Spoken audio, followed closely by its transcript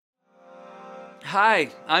Hi,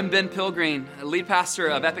 I'm Ben Pilgreen, lead pastor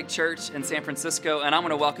of Epic Church in San Francisco, and I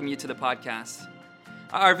want to welcome you to the podcast.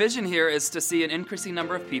 Our vision here is to see an increasing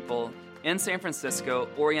number of people in San Francisco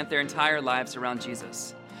orient their entire lives around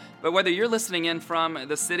Jesus. But whether you're listening in from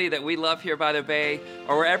the city that we love here by the Bay,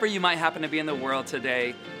 or wherever you might happen to be in the world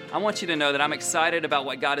today, I want you to know that I'm excited about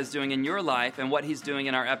what God is doing in your life and what He's doing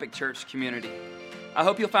in our Epic Church community. I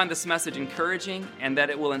hope you'll find this message encouraging and that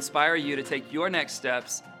it will inspire you to take your next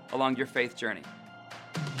steps along your faith journey.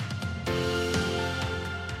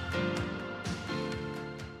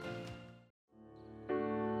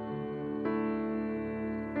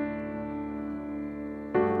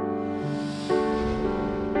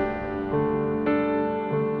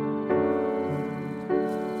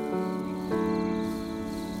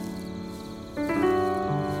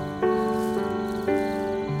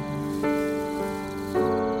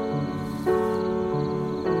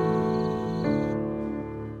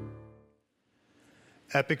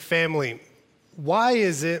 Epic family, why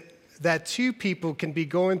is it that two people can be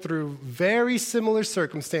going through very similar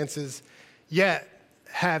circumstances, yet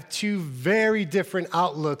have two very different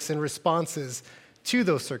outlooks and responses to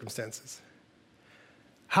those circumstances?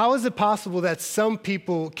 How is it possible that some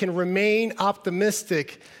people can remain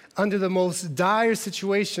optimistic under the most dire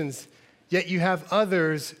situations, yet you have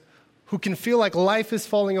others who can feel like life is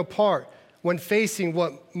falling apart when facing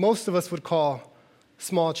what most of us would call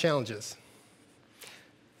small challenges?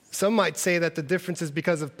 Some might say that the difference is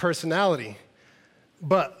because of personality,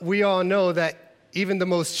 but we all know that even the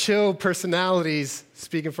most chill personalities,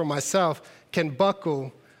 speaking for myself, can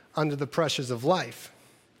buckle under the pressures of life.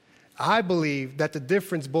 I believe that the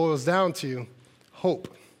difference boils down to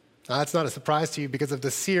hope. Now, that's not a surprise to you because of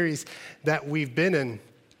the series that we've been in.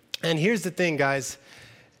 And here's the thing, guys.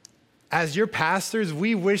 As your pastors,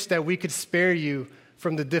 we wish that we could spare you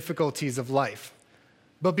from the difficulties of life.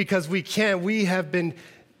 But because we can't, we have been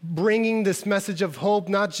bringing this message of hope,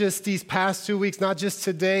 not just these past 2 weeks, not just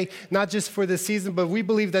today, not just for this season, but we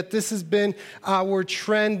believe that this has been our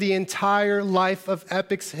trend the entire life of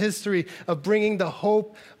Epic's history, of bringing the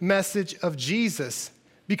hope message of Jesus.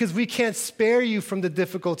 Because we can't spare you from the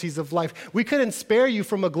difficulties of life. We couldn't spare you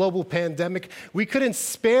from a global pandemic. We couldn't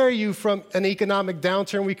spare you from an economic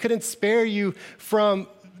downturn. We couldn't spare you from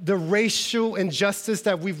the racial injustice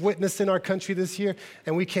that we've witnessed in our country this year,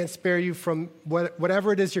 and we can't spare you from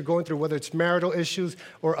whatever it is you're going through, whether it's marital issues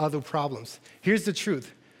or other problems. Here's the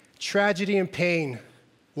truth. Tragedy and pain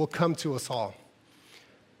will come to us all.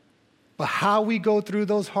 But how we go through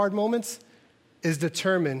those hard moments is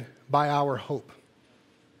determined by our hope.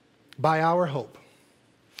 By our hope.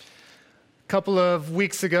 A couple of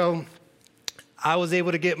weeks ago, I was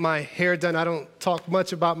able to get my hair done. I don't talk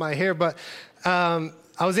much about my hair, but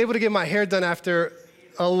I was able to get my hair done after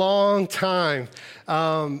a long time.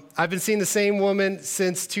 I've been seeing the same woman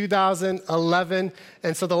since 2011,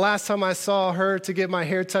 and so the last time I saw her to get my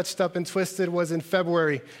hair touched up and twisted was in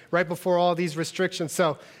February, right before all these restrictions.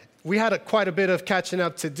 So we had quite a bit of catching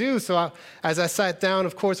up to do. So as I sat down,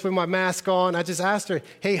 of course, with my mask on, I just asked her,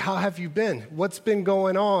 hey, how have you been? What's been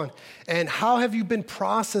going on? And how have you been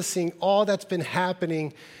processing all that's been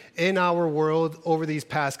happening in our world over these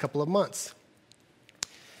past couple of months?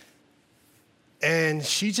 And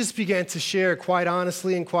she just began to share quite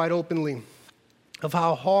honestly and quite openly of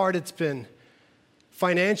how hard it's been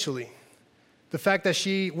financially. The fact that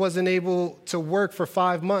she wasn't able to work for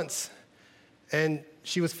 5 months, and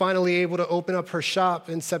she was finally able to open up her shop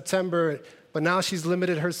in September, but now she's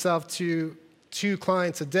limited herself to 2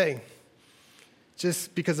 clients a day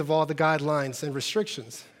just because of all the guidelines and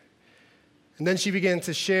restrictions. And then she began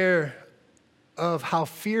to share of how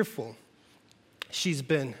fearful she's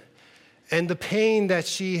been and the pain that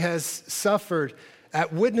she has suffered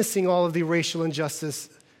at witnessing all of the racial injustice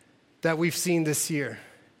that we've seen this year.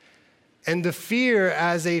 And the fear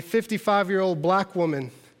as a 55-year-old black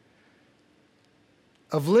woman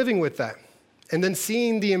of living with that. And then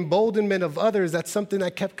seeing the emboldenment of others, that's something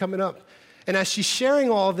that kept coming up. And as she's sharing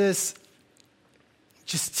all this,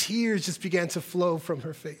 just tears just began to flow from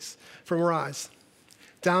her face, from her eyes,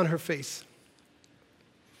 down her face.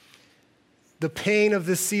 The pain of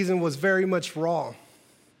this season was very much raw.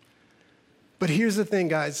 But here's the thing,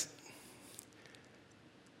 guys.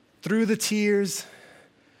 Through the tears,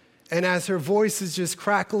 and as her voice is just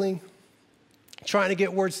crackling, trying to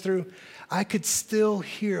get words through, I could still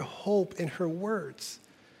hear hope in her words.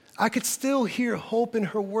 I could still hear hope in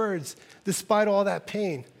her words despite all that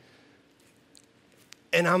pain.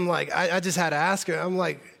 And I'm like, I just had to ask her, I'm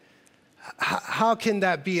like, how can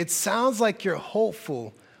that be? It sounds like you're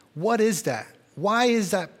hopeful. What is that? Why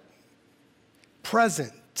is that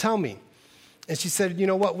present? Tell me. And she said, you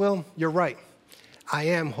know what, Will? You're right. I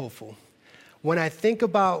am hopeful. When I think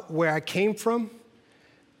about where I came from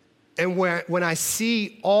and when I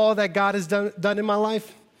see all that God has done in my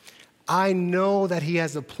life, I know that he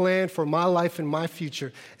has a plan for my life and my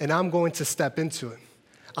future, and I'm going to step into it.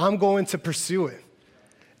 I'm going to pursue it.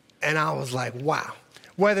 And I was like, wow.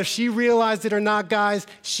 Whether she realized it or not, guys,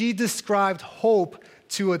 she described hope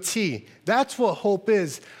to a T. That's what hope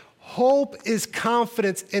is. Hope is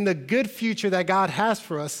confidence in the good future that God has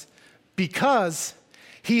for us because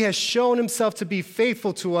he has shown himself to be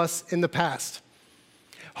faithful to us in the past.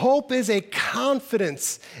 Hope is a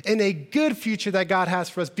confidence in a good future that God has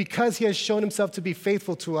for us because he has shown himself to be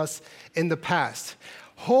faithful to us in the past.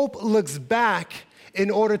 Hope looks back in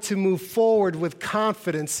order to move forward with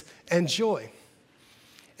confidence and joy.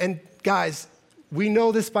 And guys, we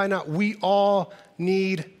know this by now. We all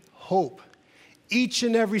need hope. Each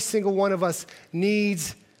and every single one of us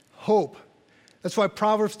needs hope. That's why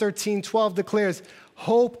Proverbs 13:12 declares,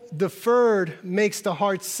 hope deferred makes the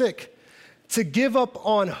heart sick. To give up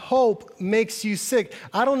on hope makes you sick.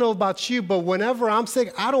 I don't know about you, but whenever I'm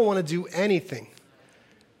sick, I don't want to do anything.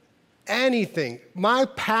 Anything. My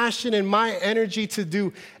passion and my energy to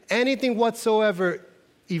do anything whatsoever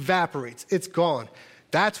evaporates. It's gone.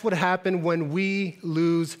 That's what happened when we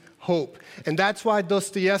lose hope. And that's why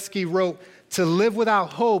Dostoevsky wrote, to live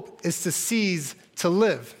without hope is to cease to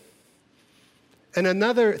live. And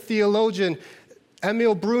another theologian,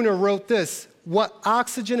 Emil Brunner, wrote this, what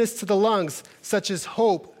oxygen is to the lungs, such as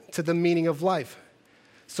hope to the meaning of life.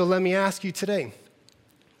 So let me ask you today,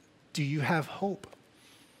 do you have hope?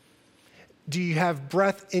 Do you have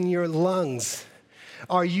breath in your lungs?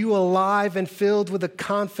 Are you alive and filled with a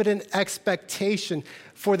confident expectation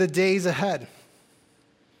for the days ahead?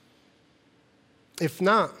 If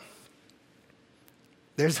not,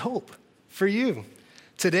 there's hope for you.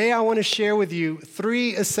 Today, I want to share with you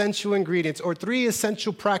 3 essential ingredients or 3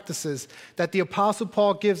 essential practices that the Apostle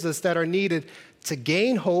Paul gives us that are needed to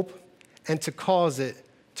gain hope and to cause it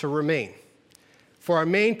to remain. For our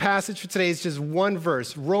main passage for today is just one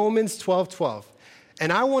verse, Romans 12:12.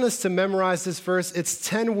 And I want us to memorize this verse. It's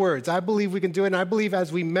 10 words. I believe we can do it, and I believe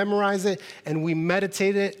as we memorize it and we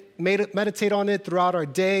meditate on it throughout our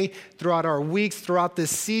day, throughout our weeks, throughout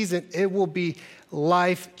this season, it will be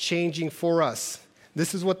life-changing for us.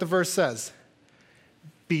 This is what the verse says.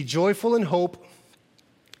 Be joyful in hope,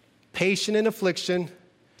 patient in affliction,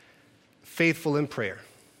 faithful in prayer.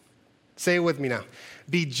 Say it with me now.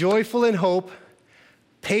 Be joyful in hope,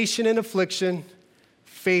 patient in affliction,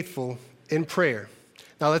 faithful in prayer.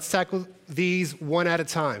 Now let's tackle these one at a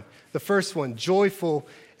time. The first one, joyful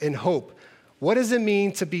in hope. What does it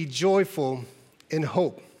mean to be joyful in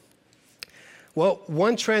hope? Well,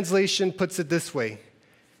 one translation puts it this way.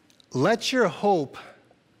 Let your hope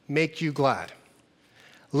make you glad.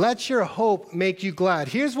 Let your hope make you glad.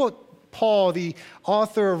 Here's what Paul, the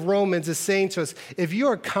author of Romans, is saying to us. If you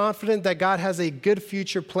are confident that God has a good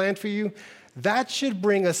future planned for you, that should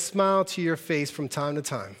bring a smile to your face from time to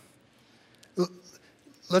time.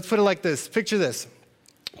 Let's put it like this. Picture this.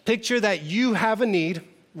 Picture that you have a need,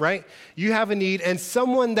 right? You have a need, and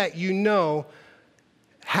someone that you know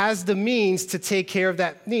has the means to take care of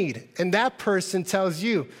that need. And that person tells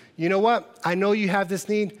you, you know what? I know you have this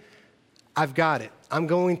need. I've got it. I'm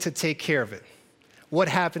going to take care of it. What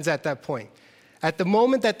happens at that point? At the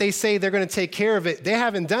moment that they say they're going to take care of it, they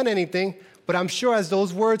haven't done anything, but I'm sure as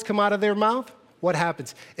those words come out of their mouth, what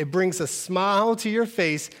happens? It brings a smile to your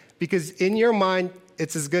face because in your mind,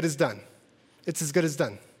 it's as good as done. It's as good as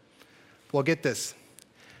done. Well, get this.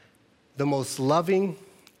 The most loving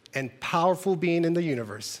and powerful being in the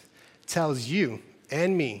universe tells you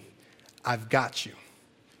and me, I've got you.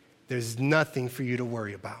 There's nothing for you to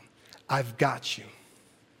worry about. I've got you.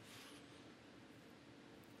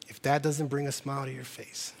 If that doesn't bring a smile to your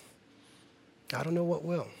face, I don't know what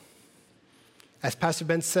will. As Pastor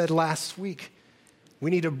Ben said last week, we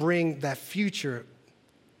need to bring that future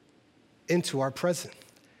into our present.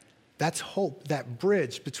 That's hope, that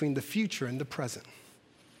bridge between the future and the present.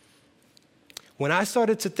 When I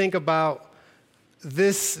started to think about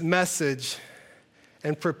this message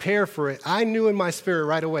and prepare for it, I knew in my spirit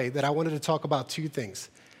right away that I wanted to talk about 2 things,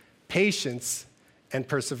 patience and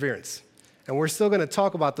perseverance. And we're still going to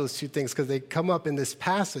talk about those 2 things because they come up in this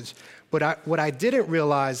passage. But what I didn't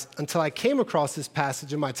realize until I came across this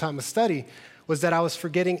passage in my time of study was that I was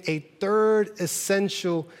forgetting a 3rd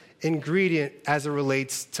essential ingredient as it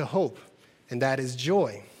relates to hope, and that is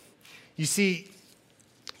joy. You see,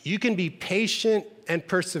 you can be patient and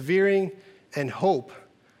persevering and hope,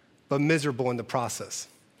 but miserable in the process.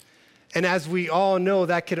 And as we all know,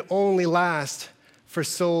 that could only last for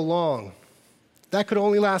so long. That could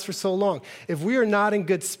only last for so long. If we are not in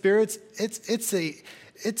good spirits,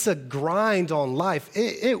 it's a grind on life.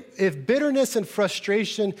 If bitterness and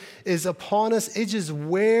frustration is upon us, it just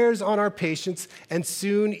wears on our patience and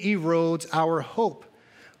soon erodes our hope.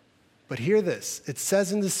 But hear this. It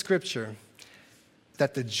says in the scripture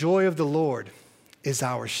that the joy of the Lord is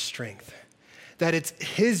our strength. That it's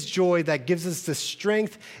his joy that gives us the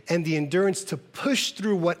strength and the endurance to push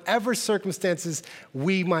through whatever circumstances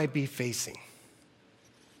we might be facing.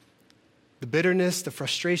 The bitterness, the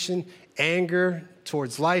frustration, anger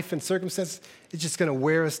towards life and circumstances, it's just going to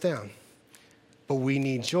wear us down. But we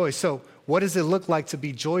need joy. So what does it look like to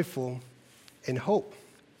be joyful in hope?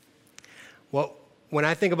 Well, when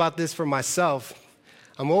I think about this for myself,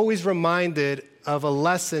 I'm always reminded of a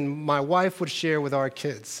lesson my wife would share with our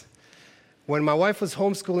kids. When my wife was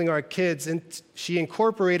homeschooling our kids, and she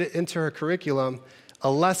incorporated into her curriculum a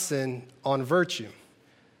lesson on virtue.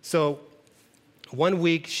 So one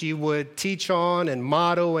week she would teach on and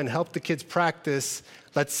model and help the kids practice,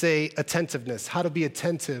 let's say, attentiveness, how to be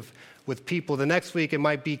attentive with people. The next week it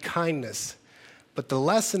might be kindness. But the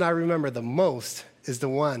lesson I remember the most is the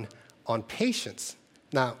one on patience.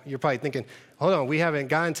 Now, you're probably thinking, hold on, we haven't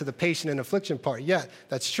gotten to the patient and affliction part yet.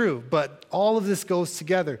 That's true, but all of this goes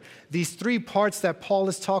together. These three parts that Paul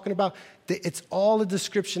is talking about, it's all a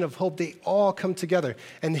description of hope. They all come together.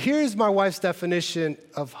 And here's my wife's definition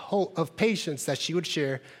of hope, of patience that she would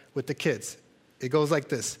share with the kids. It goes like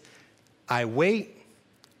this: I wait,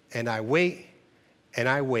 and I wait, and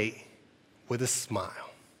I wait with a smile.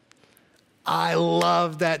 I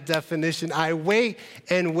love that definition. I wait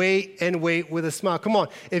and wait and wait with a smile. Come on,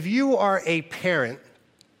 if you are a parent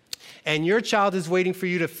and your child is waiting for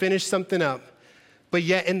you to finish something up, but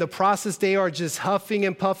yet in the process they are just huffing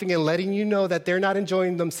and puffing and letting you know that they're not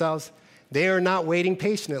enjoying themselves, they are not waiting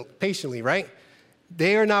patiently, right?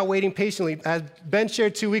 They are not waiting patiently. As Ben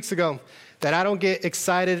shared 2 weeks ago, that I don't get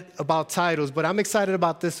excited about titles, but I'm excited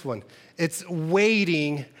about this one. It's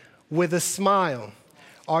waiting with a smile.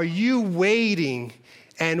 Are you waiting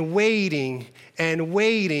and waiting and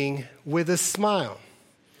waiting with a smile?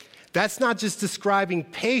 That's not just describing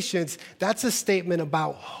patience, that's a statement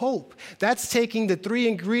about hope. That's taking the three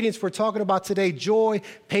ingredients we're talking about today, joy,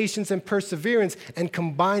 patience, and perseverance, and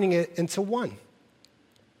combining it into one.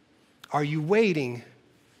 Are you waiting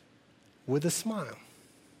with a smile?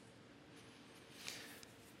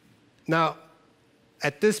 Now,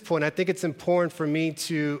 at this point, I think it's important for me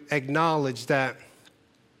to acknowledge that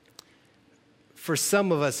for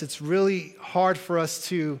some of us, it's really hard for us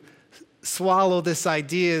to swallow this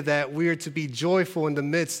idea that we are to be joyful in the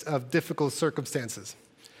midst of difficult circumstances.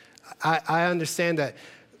 I understand that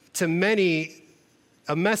to many,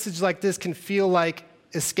 a message like this can feel like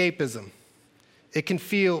escapism. It can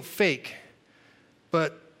feel fake.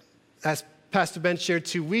 But as Pastor Ben shared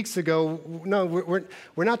 2 weeks ago, no,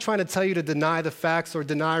 we're not trying to tell you to deny the facts or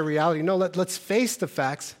deny reality. No, let's face the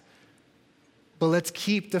facts, but let's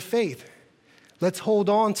keep the faith. Let's hold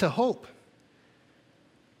on to hope.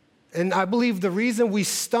 And I believe the reason we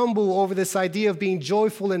stumble over this idea of being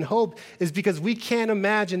joyful in hope is because we can't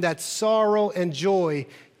imagine that sorrow and joy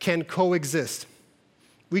can coexist.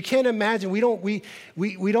 We can't imagine, we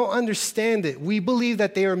don't understand it. We believe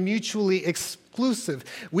that they are mutually exclusive.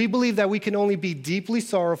 We believe that we can only be deeply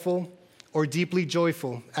sorrowful or deeply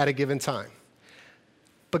joyful at a given time.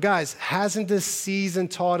 But guys, hasn't this season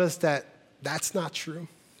taught us that that's not true?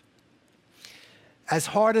 As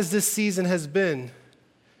hard as this season has been,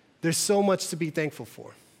 there's so much to be thankful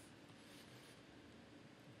for.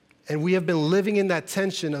 And we have been living in that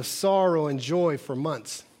tension of sorrow and joy for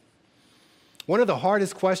months. One of the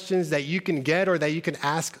hardest questions that you can get or that you can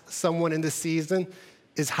ask someone in this season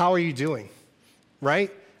is, how are you doing?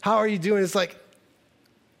 Right? How are you doing? It's like,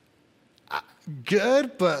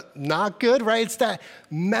 good, but not good, right? It's that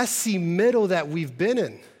messy middle that we've been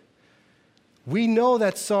in. We know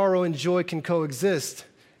that sorrow and joy can coexist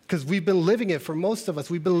because we've been living it for most of us.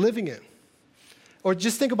 We've been living it. Or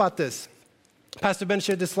just think about this. Pastor Ben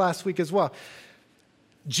shared this last week as well.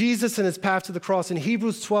 Jesus and his path to the cross. In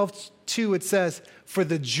Hebrews 12:2, it says, for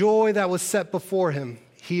the joy that was set before him,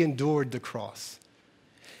 he endured the cross.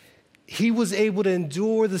 He was able to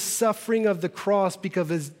endure the suffering of the cross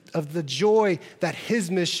because of the joy that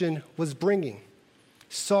his mission was bringing.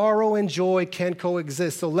 Sorrow and joy can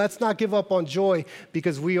coexist. So let's not give up on joy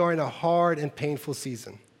because we are in a hard and painful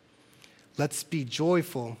season. Let's be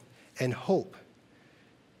joyful and hope.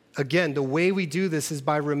 Again, the way we do this is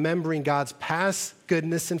by remembering God's past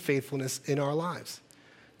goodness and faithfulness in our lives.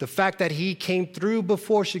 The fact that he came through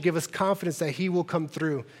before should give us confidence that he will come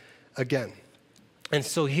through again. And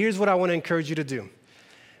so here's what I want to encourage you to do.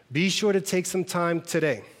 Be sure to take some time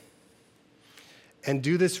today and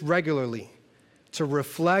do this regularly to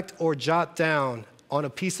reflect or jot down on a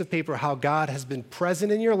piece of paper how God has been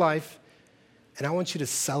present in your life, and I want you to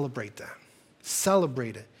celebrate that.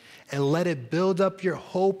 Celebrate it, and let it build up your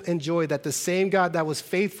hope and joy that the same God that was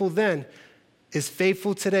faithful then is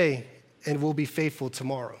faithful today and will be faithful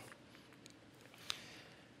tomorrow.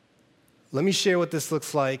 Let me share what this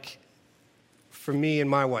looks like for me and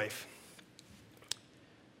my wife.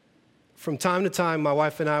 From time to time, my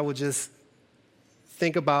wife and I will just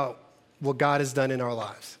think about what God has done in our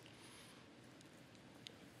lives.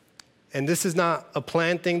 And this is not a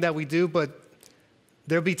planned thing that we do, but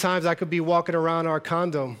there'll be times I could be walking around our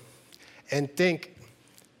condo and think,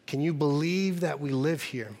 can you believe that we live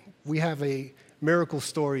here? We have a miracle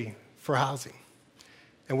story for housing,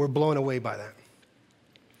 and we're blown away by that.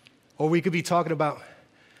 Or we could be talking about,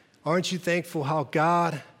 aren't you thankful how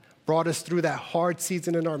God brought us through that hard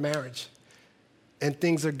season in our marriage, and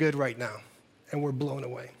things are good right now, and we're blown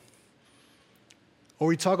away. Or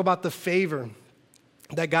we talk about the favor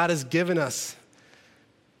that God has given us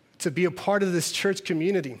to be a part of this church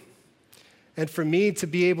community, and for me to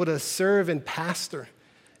be able to serve and pastor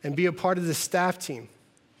and be a part of the staff team.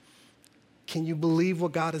 Can you believe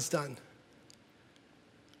what God has done?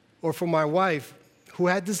 Or for my wife, who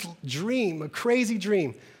had this dream, a crazy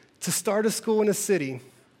dream, to start a school in a city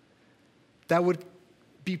that would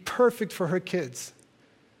be perfect for her kids.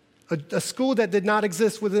 A school that did not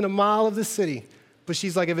exist within a mile of the city. But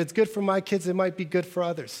she's like, if it's good for my kids, it might be good for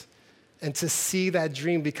others. And to see that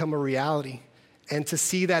dream become a reality, and to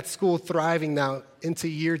see that school thriving now into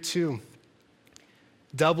year 2,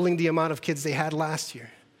 doubling the amount of kids they had last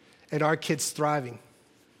year, and our kids thriving.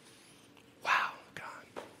 Wow,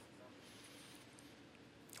 God.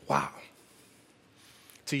 Wow.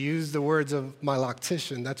 To use the words of my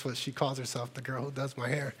loctician, that's what she calls herself, the girl who does my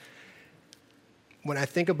hair. When I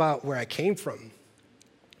think about where I came from,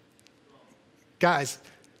 guys,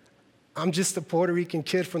 I'm just a Puerto Rican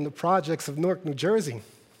kid from the projects of Newark, New Jersey.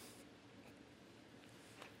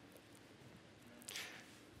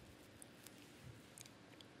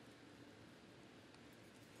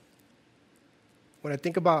 When I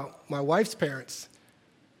think about my wife's parents,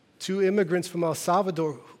 2 immigrants from El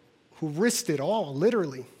Salvador who risked it all,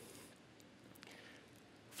 literally,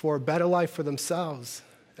 for a better life for themselves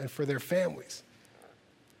and for their families.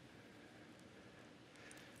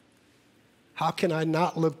 How can I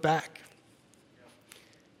not look back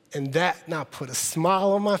and that not put a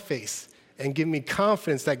smile on my face and give me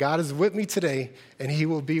confidence that God is with me today and he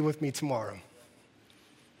will be with me tomorrow?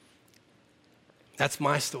 That's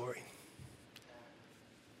my story.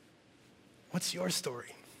 What's your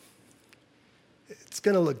story? It's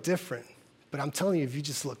going to look different, but I'm telling you, if you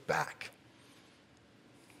just look back,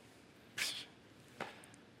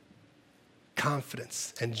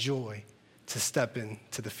 confidence and joy to step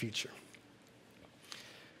into the future.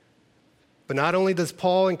 But not only does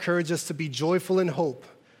Paul encourage us to be joyful in hope,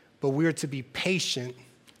 but we are to be patient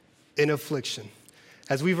in affliction.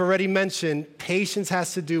 As we've already mentioned, patience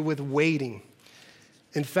has to do with waiting.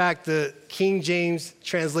 In fact, the King James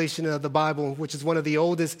translation of the Bible, which is one of the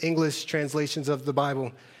oldest English translations of the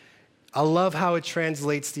Bible, I love how it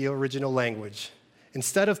translates the original language.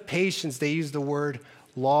 Instead of patience, they use the word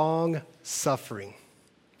long-suffering.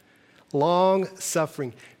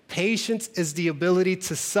 Long-suffering. Patience is the ability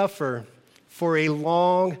to suffer for a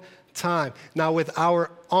long time. Now, with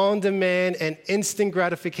our on-demand and instant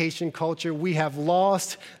gratification culture, we have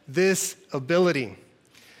lost this ability.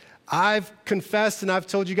 I've confessed, and I've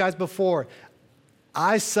told you guys before,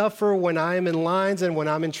 I suffer when I am in lines and when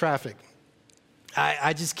I'm in traffic.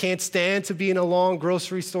 I just can't stand to be in a long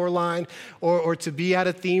grocery store line or to be at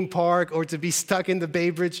a theme park or to be stuck in the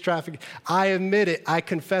Bay Bridge traffic. I admit it. I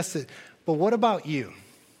confess it. But what about you?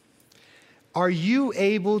 Are you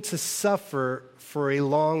able to suffer for a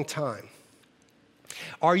long time?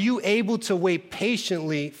 Are you able to wait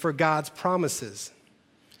patiently for God's promises?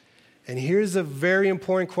 And here's a very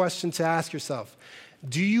important question to ask yourself.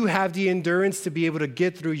 Do you have the endurance to be able to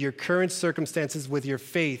get through your current circumstances with your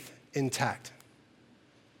faith intact?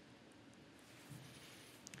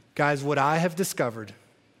 Guys, what I have discovered,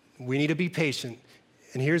 we need to be patient.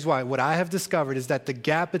 And here's why. What I have discovered is that the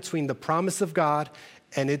gap between the promise of God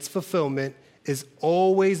and its fulfillment is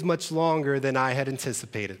always much longer than I had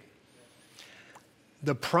anticipated.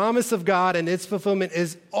 The promise of God and its fulfillment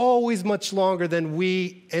is always much longer than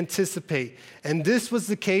we anticipate. And this was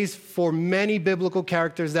the case for many biblical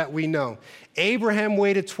characters that we know. Abraham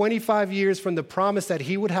waited 25 years from the promise that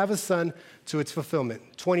he would have a son to its fulfillment.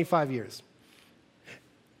 25 years.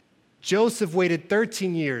 Joseph waited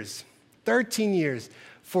 13 years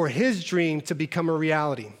for his dream to become a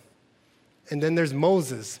reality. And then there's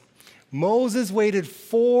Moses. Moses waited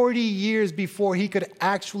 40 years before he could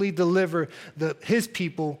actually deliver his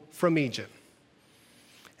people from Egypt.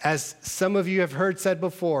 As some of you have heard said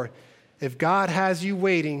before, if God has you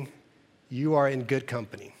waiting, you are in good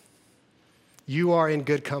company. You are in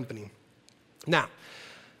good company. Now,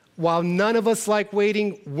 while none of us like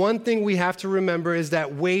waiting, one thing we have to remember is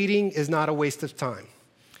that waiting is not a waste of time.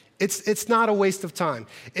 It's not a waste of time.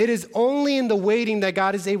 It is only in the waiting that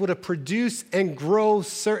God is able to produce and grow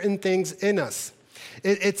certain things in us.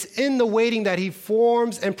 It's in the waiting that he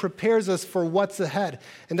forms and prepares us for what's ahead.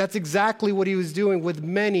 And that's exactly what he was doing with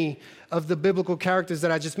many of the biblical characters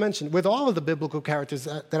that I just mentioned, with all of the biblical characters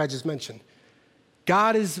that I just mentioned.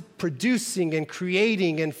 God is producing and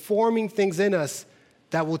creating and forming things in us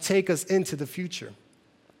that will take us into the future.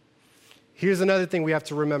 Here's another thing we have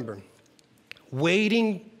to remember.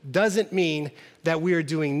 Waiting doesn't mean that we are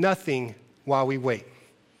doing nothing while we wait.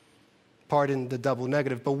 Pardon the double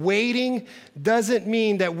negative. But waiting doesn't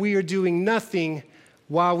mean that we are doing nothing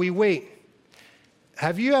while we wait.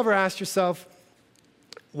 Have you ever asked yourself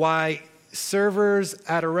why servers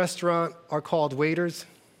at a restaurant are called waiters?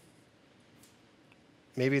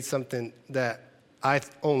 Maybe it's something that I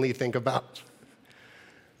only think about.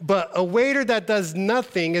 But a waiter that does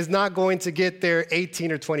nothing is not going to get their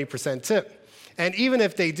 18 or 20% tip. And even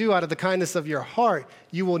if they do, out of the kindness of your heart,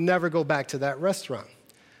 you will never go back to that restaurant.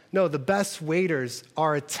 No, the best waiters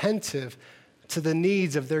are attentive to the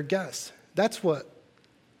needs of their guests. That's what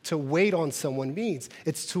to wait on someone means.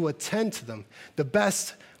 It's to attend to them. The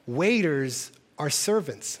best waiters are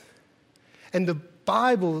servants. And the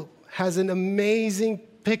Bible has an amazing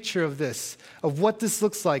picture of this, of what this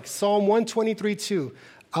looks like. Psalm 123:2.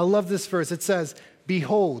 I love this verse. It says,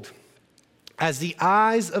 "Behold, as the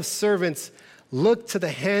eyes of servants look to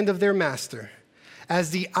the hand of their master,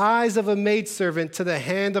 as the eyes of a maidservant to the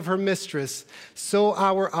hand of her mistress, so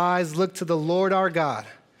our eyes look to the Lord our God,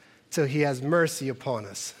 till he has mercy upon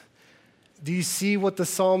us." Do you see what the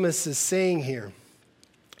psalmist is saying here?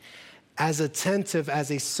 As attentive as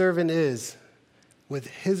a servant is with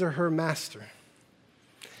his or her master,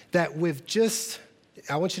 that with just,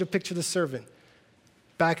 I want you to picture the servant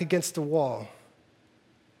back against the wall,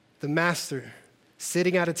 the master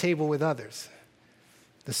sitting at a table with others.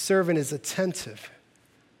 The servant is attentive.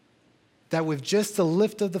 That with just a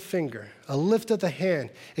lift of the finger, a lift of the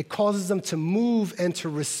hand, it causes them to move and to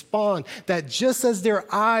respond. That just as their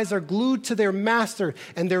eyes are glued to their master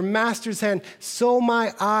and their master's hand, so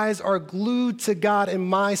my eyes are glued to God in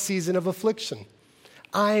my season of affliction.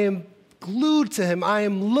 I am glued to him. I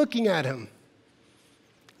am looking at him,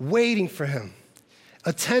 waiting for him,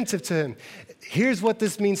 attentive to him. Here's what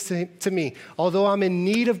this means to me. Although I'm in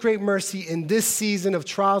need of great mercy in this season of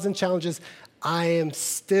trials and challenges, I am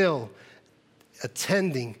still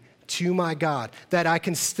attending to my God, that I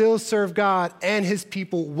can still serve God and his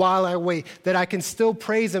people while I wait, that I can still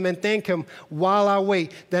praise him and thank him while I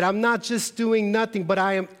wait, that I'm not just doing nothing, but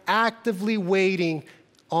I am actively waiting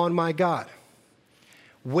on my God.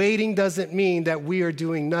 Waiting doesn't mean that we are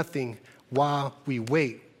doing nothing while we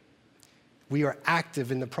wait. We are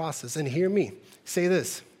active in the process. And hear me say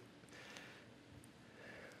this.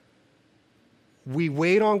 We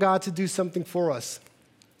wait on God to do something for us,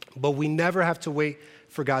 but we never have to wait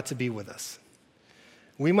for God to be with us.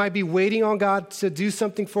 We might be waiting on God to do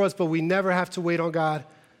something for us, but we never have to wait on God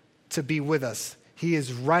to be with us. He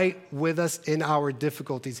is right with us in our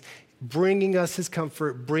difficulties, bringing us his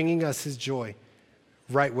comfort, bringing us his joy,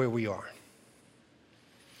 right where we are.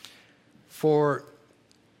 For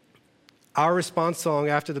our response song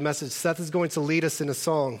after the message, Seth is going to lead us in a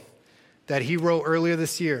song that he wrote earlier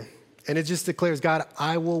this year. And it just declares, God,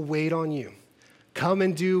 I will wait on you. Come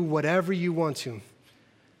and do whatever you want to.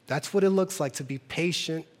 That's what it looks like to be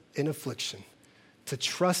patient in affliction, to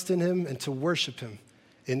trust in him and to worship him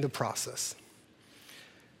in the process.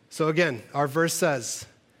 So again, our verse says,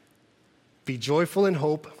 be joyful in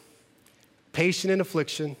hope, patient in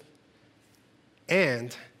affliction,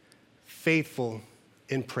 and faithful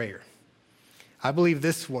in prayer. I believe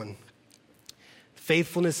this one,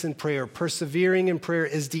 faithfulness in prayer, persevering in prayer,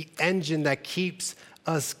 is the engine that keeps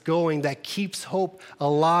us going, that keeps hope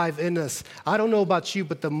alive in us. I don't know about you,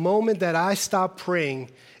 but the moment that I stop praying,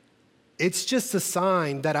 it's just a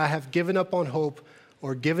sign that I have given up on hope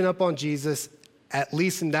or given up on Jesus, at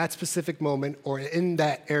least in that specific moment or in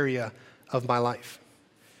that area of my life.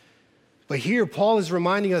 But here, Paul is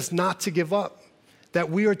reminding us not to give up, that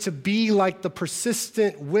we are to be like the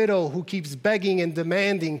persistent widow who keeps begging and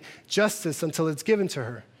demanding justice until it's given to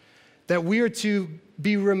her, that we are to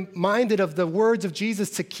be reminded of the words of Jesus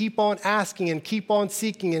to keep on asking and keep on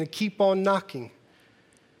seeking and keep on knocking.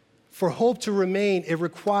 For hope to remain, it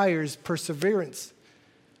requires perseverance.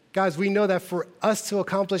 Guys, we know that for us to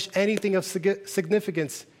accomplish anything of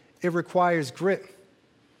significance, it requires grit.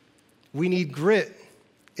 We need grit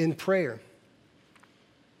in prayer.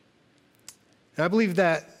 And I believe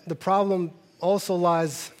that the problem also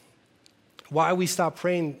lies why we stop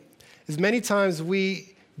praying is many times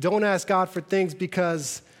we don't ask God for things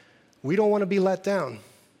because we don't want to be let down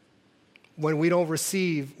when we don't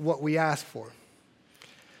receive what we ask for.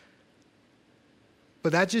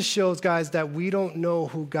 But that just shows, guys, that we don't know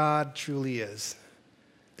who God truly is,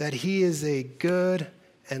 that he is a good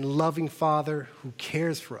and loving Father who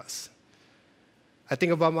cares for us. I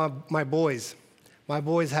think about my boys. My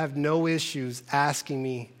boys have no issues asking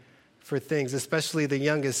me for things, especially the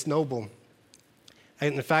youngest, Noble.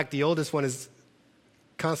 And in fact, the oldest one is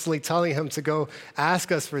constantly telling him to go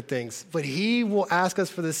ask us for things. But he will ask us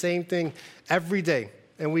for the same thing every day,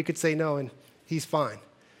 and we could say no, and he's fine.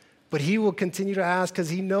 But he will continue to ask because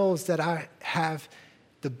he knows that I have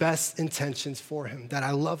the best intentions for him, that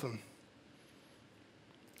I love him.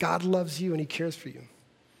 God loves you and he cares for you.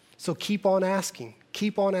 So keep on asking.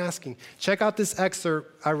 Keep on asking. Check out this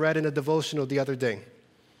excerpt I read in a devotional the other day.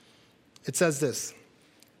 It says this: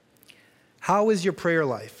 how is your prayer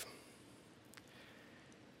life?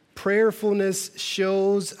 Prayerfulness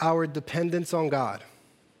shows our dependence on God,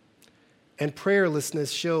 and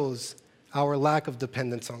prayerlessness shows our lack of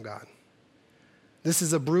dependence on God. This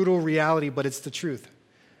is a brutal reality, but it's the truth.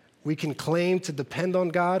 We can claim to depend on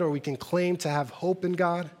God, or we can claim to have hope in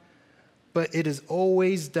God, but it is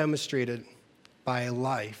always demonstrated by a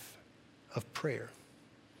life of prayer.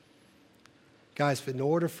 Guys, in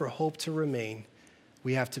order for hope to remain,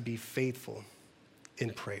 we have to be faithful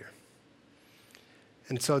in prayer.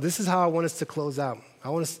 And so this is how I want us to close out. I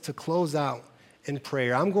want us to close out in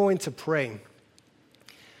prayer. I'm going to pray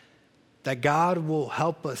that God will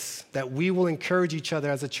help us, that we will encourage each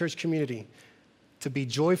other as a church community to be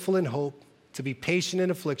joyful in hope, to be patient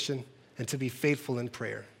in affliction, and to be faithful in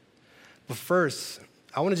prayer. But first,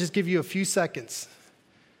 I want to just give you a few seconds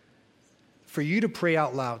for you to pray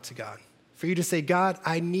out loud to God, for you to say, God,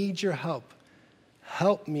 I need your help.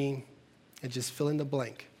 Help me, and just fill in the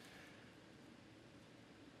blank.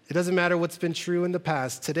 It doesn't matter what's been true in the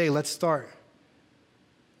past. Today, let's start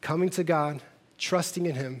coming to God, trusting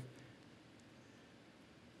in him,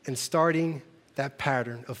 and starting that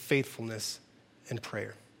pattern of faithfulness and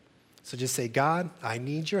prayer. So just say, God, I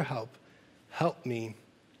need your help. Help me,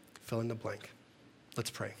 fill in the blank. Let's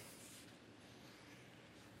pray.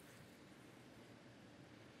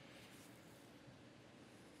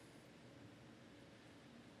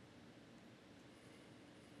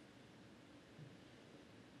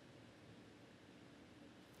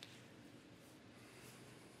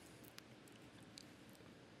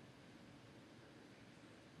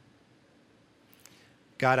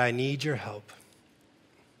 God, I need your help.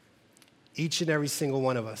 Each and every single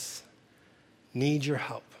one of us need your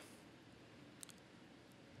help.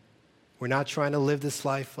 We're not trying to live this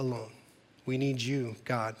life alone. We need you,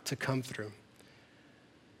 God, to come through.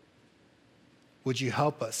 Would you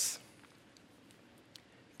help us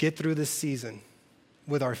get through this season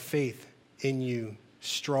with our faith in you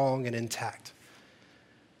strong and intact?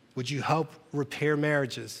 Would you help repair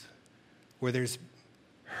marriages where there's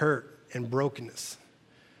hurt and brokenness?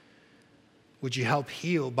 Would you help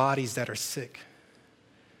heal bodies that are sick?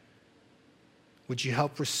 Would you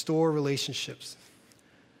help restore relationships?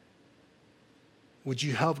 Would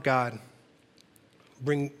you help, God,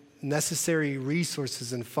 bring necessary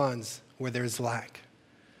resources and funds where there's lack?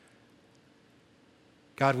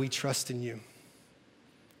 God, we trust in you.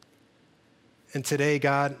 And today,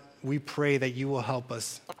 God, we pray that you will help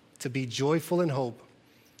us to be joyful in hope,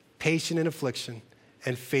 patient in affliction,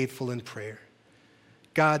 and faithful in prayer.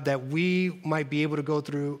 God, that we might be able to go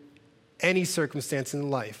through any circumstance in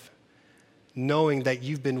life, knowing that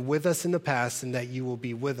you've been with us in the past and that you will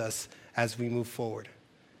be with us as we move forward.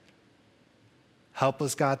 Help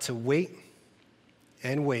us, God, to wait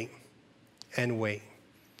and wait and wait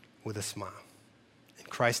with a smile. In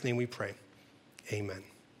Christ's name we pray. Amen.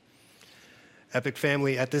 Epic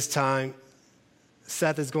family, at this time,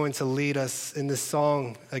 Seth is going to lead us in this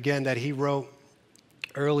song, again, that he wrote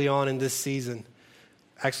early on in this season.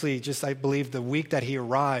 Actually, just I believe the week that he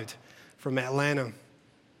arrived from Atlanta.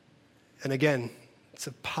 And again, it's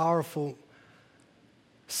a powerful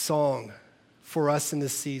song for us in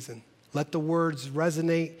this season. Let the words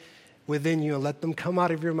resonate within you and let them come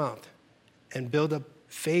out of your mouth and build up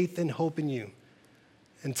faith and hope in you.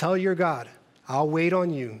 And tell your God, I'll wait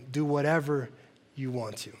on you. Do whatever you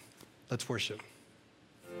want to. Let's worship.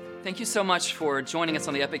 Thank you so much for joining us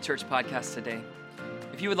on the Epic Church podcast today.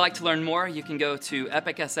 If you would like to learn more, you can go to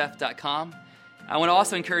epicsf.com. I want to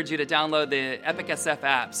also encourage you to download the Epic SF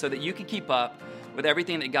app so that you can keep up with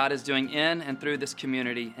everything that God is doing in and through this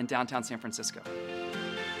community in downtown San Francisco.